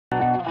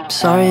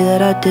Sorry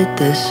that I did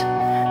this.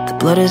 The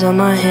blood is on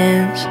my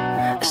hands.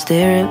 I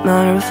stare at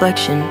my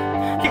reflection.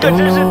 Don't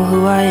know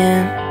who I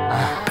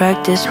am.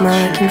 Practice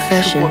my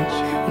confession.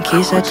 In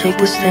case I take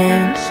the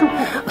stand,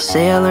 I'll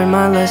say I learned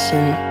my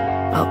lesson.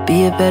 I'll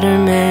be a better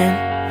man.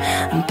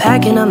 I'm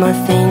packing up my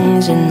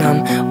things and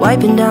I'm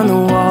wiping down the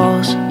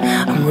walls.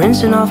 I'm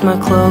rinsing off my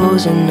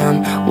clothes and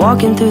I'm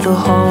walking through the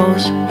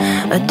halls.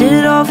 I did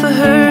it all for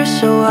her,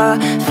 so I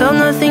felt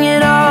nothing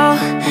at all.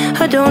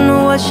 I don't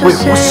know what she'll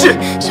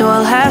say, so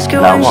I'll ask her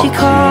when she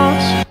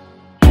calls.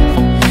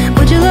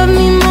 Would you love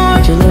me more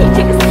if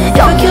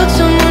I killed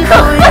someone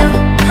for you?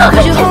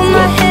 Would you hold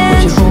my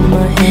hands?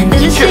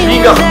 There's a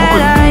saying that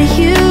I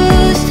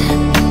used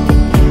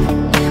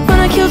when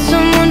I killed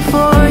someone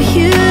for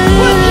you.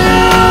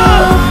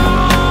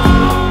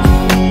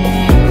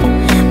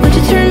 Would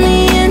you turn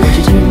me in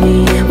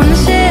when they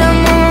say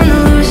I'm on the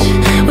loose?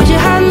 Would you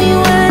hide me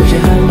when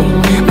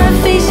my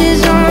face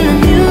is on the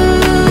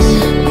news?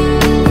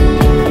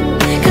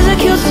 'Cause I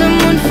killed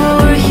someone for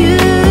you.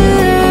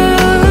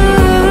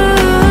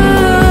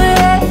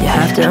 You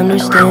have to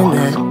understand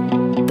that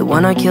the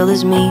one I killed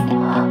is me,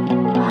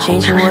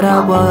 changing what I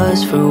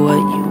was for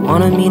what you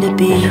wanted me to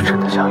be.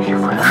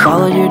 I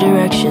followed your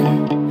direction,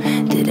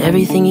 did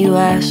everything you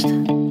asked.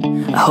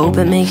 I hope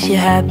it makes you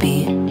happy,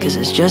 'cause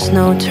there's just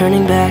no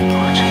turning back.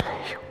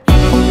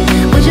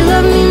 Would you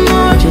love me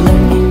more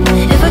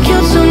if I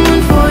killed someone?